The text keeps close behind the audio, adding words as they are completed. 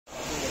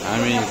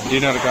हामी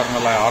डिनर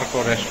गर्नलाई अर्को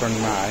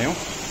रेस्टुरेन्टमा आयौँ।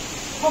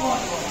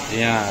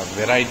 यहाँ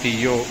भेराइटी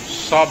यो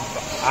सब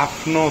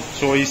आफ्नो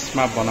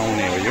चोइसमा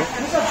बनाउने हो। यो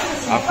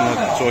आफ्नो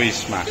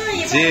चोइसमा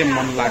जे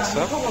मन लाग्छ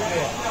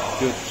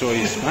त्यो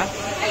चोइसमा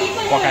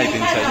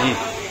पकाइदिन्छ नि।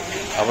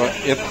 अब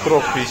यत्रो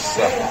फिस छ।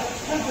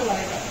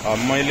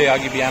 मैले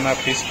अघि बिहान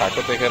फिस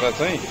खाएको देखेर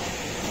चाहिँ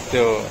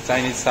त्यो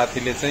चाइनिज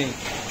साथीले चाहिँ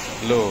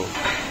लो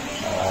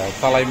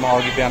तँलाई म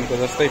अघि बिहानको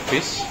जस्तै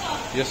फिस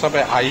यो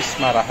सबै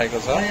आइसमा राखेको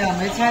छ।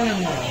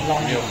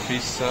 यो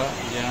फिस छ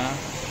यहाँ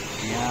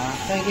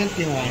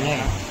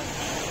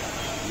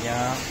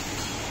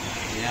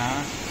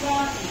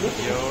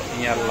यो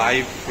यहाँ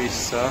लाइभ फिस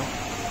छ।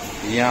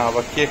 यहाँ अब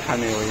के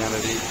खाने हो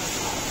यहाँनिर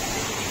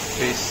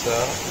फिस छ।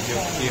 यो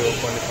के हो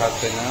पनि थाहा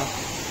छैन।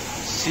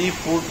 सी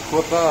फूडको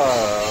त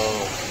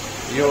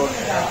यो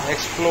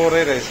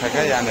एक्सप्लोरै रहेछ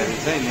क्या यहाँनिर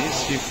चाहिँ नि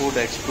सी फूड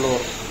एक्सप्लोर।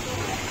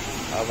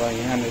 अब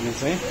यहाँनिर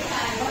चाहिँ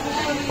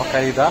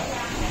बकाइदा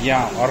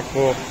यहाँ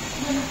अर्को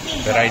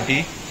भेराइटी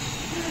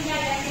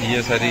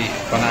यसरी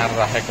बनाएर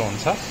राखेको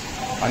हुन्छ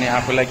अनि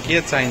आफूलाई के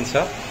चाहिन्छ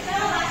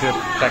त्यो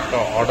ट्याक्क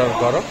अर्डर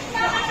गरौँ।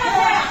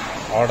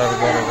 अर्डर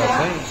गरेर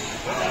चाहिँ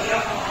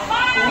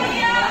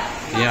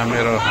यहाँ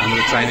हाम्रो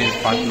चाइनिज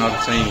पार्टनर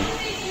चाहिँ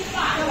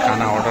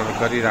खाना अर्डर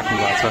गरिराख्नु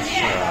भएको छ।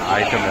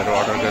 आइटमहरू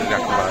अर्डर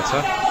गरिराख्नु भएको छ।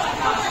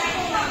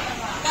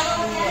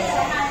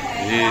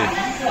 ये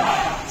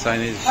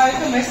चाइनिज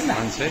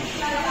मान्छे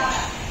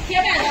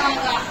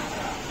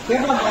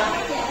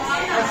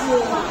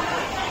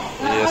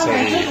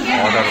यसरी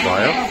अर्डर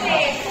भयो।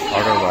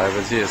 अर्डर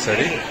भएपछि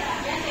यसरी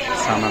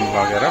सामान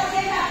लगेर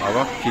अब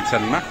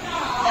किचनमा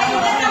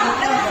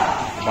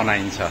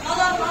बनाइन्छ। अब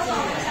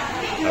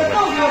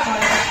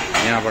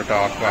यहाँबाट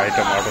अर्को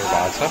आइटम अर्डर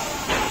भएको छ।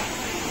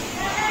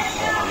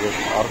 यो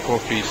अर्को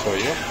पिस हो।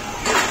 यो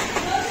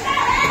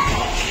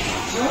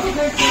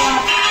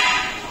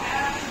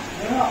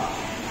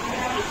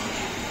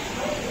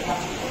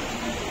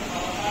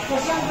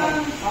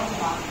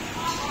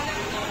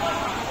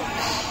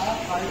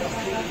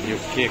यो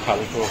के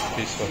खालको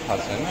फिस हो थाहा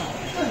छैन।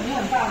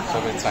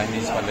 सबै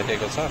चाइनिजमा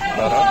लेखेको छ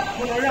तर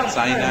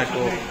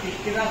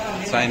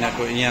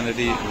चाइनाको यहाँनिर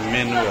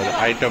मेनुहरू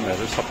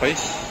आइटमहरू सबै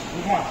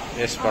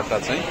यसबाट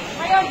चाहिँ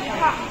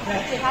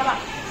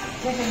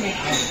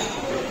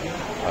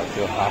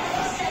त्यो हाफ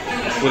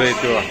पुरै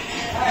त्यो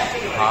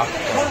हाफ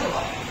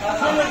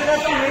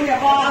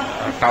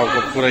टाउको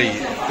पुरै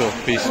त्यो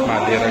फिसमा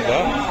लिएर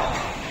गयो।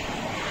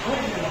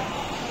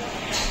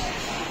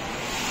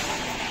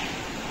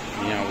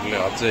 यहाँ उसले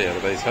अझै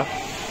हेर्दैछ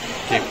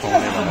के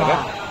खुवाउने भनेर।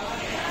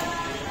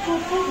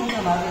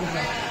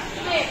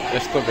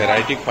 यस्तो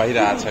भेराइटी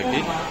खुवाइरहेछ कि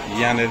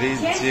यहाँनिर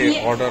जे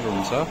अर्डर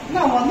हुन्छ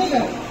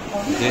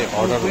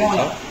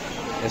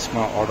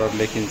यसमा अर्डर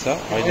लेखिन्छ।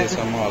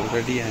 अहिलेसम्म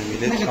अलरेडी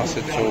हामीले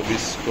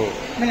 624 को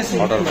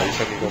अर्डर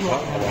भइसकेको छ।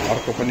 अब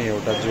अर्को पनि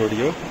एउटा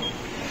जोडियो।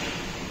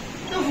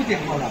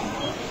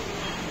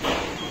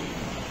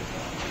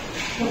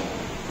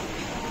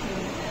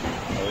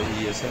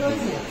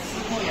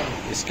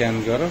 स्क्यान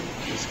गर।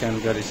 स्क्यान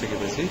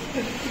गरिसकेपछि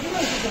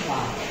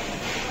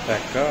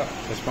ट्याक्क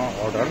त्यसमा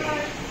अर्डर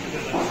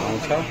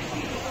आउँछ।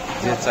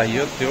 जे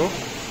चाहियो त्यो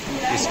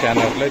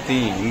स्क्यानरलाई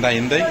त्यहीँ हिँड्दा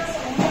हिँड्दै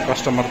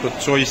कस्टमरको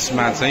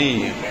चोइसमा चाहिँ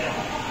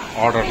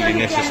अर्डर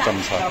लिने सिस्टम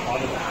छ।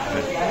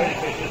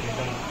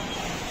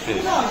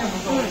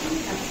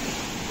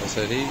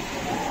 त्यसरी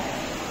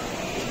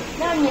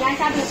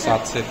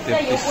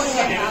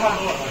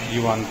 733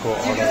 युवानको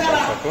अर्डर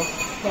भइसक्यो।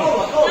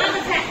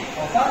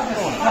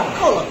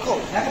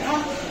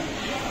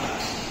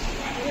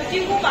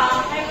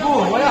不，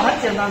我要很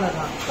简单的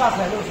汤，榨菜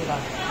60汤。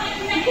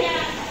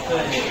对，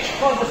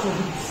放个手机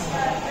吃。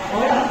我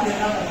要很简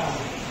单的汤。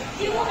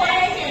几乎我也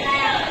简单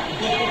呀。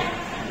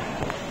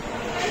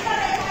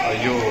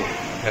यो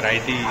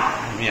भेराइटी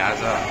हामी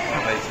आज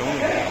खाँदैछौँ।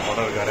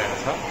 अर्डर गरेको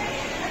छ।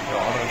 यो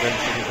अर्डर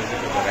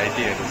गरिसकेपछिको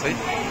भेराइटीहरू चाहिँ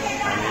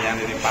हामी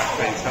यहाँनिर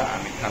पाक्दैछ।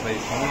 हामी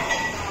खाँदैछौँ।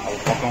 अब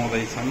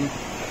पकाउँदैछौँ।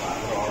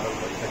 अर्डर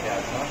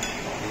भइसकेको छ।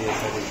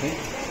 यसरी चाहिँ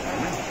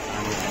होइन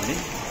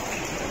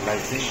हामीलाई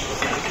चाहिँ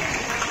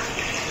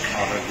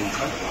अर्डर दिन्छ।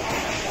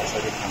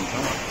 यसरी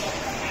खान्छौँ।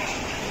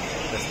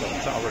 त्यस्तो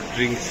हुन्छ। अब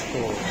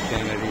ड्रिङ्क्सको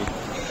त्यहाँनिर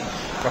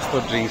कस्तो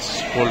ड्रिङ्क्स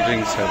कोल्ड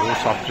ड्रिङ्क्सहरू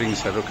सफ्ट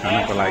ड्रिङ्क्सहरू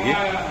खानको लागि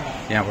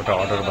यहाँबाट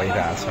अर्डर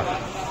भइरहेछ।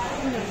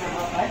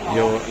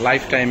 यो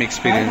लाइफ टाइम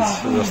एक्सपिरियन्स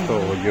जस्तो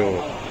हो। यो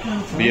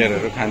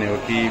बियरहरू खाने हो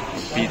कि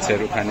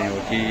पिचहरू खाने हो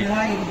कि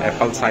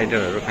एप्पल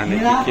साइडरहरू खाने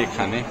कि के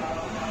खाने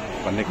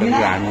भन्ने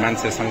कुरा हामी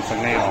मान्छे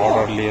सँगसँगै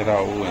अर्डर लिएर ऊ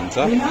हुन्छ।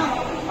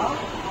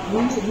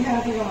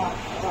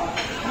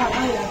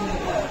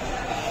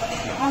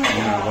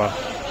 यहाँ अब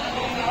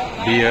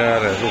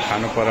बियरहरू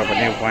खानु पर्यो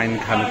भने वाइन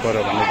खानु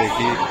पर्यो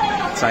भनेदेखि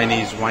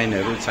चाइनिज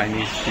वाइनहरू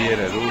चाइनिज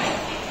बियरहरू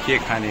के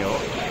खाने हो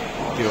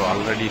त्यो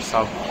अलरेडी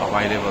सब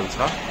अभाइलेबल छ।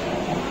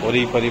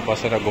 वरिपरि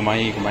बसेर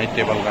घुमाई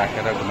टेबल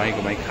राखेर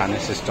घुमाई खाने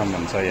सिस्टम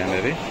हुन्छ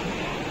यहाँनिर।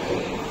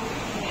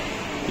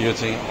 यो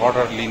चाहिँ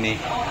अर्डर लिने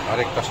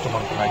हरेक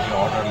कस्टमरको लागि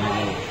अर्डर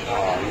लिने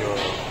यो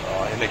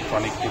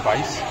इलेक्ट्रोनिक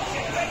डिभाइस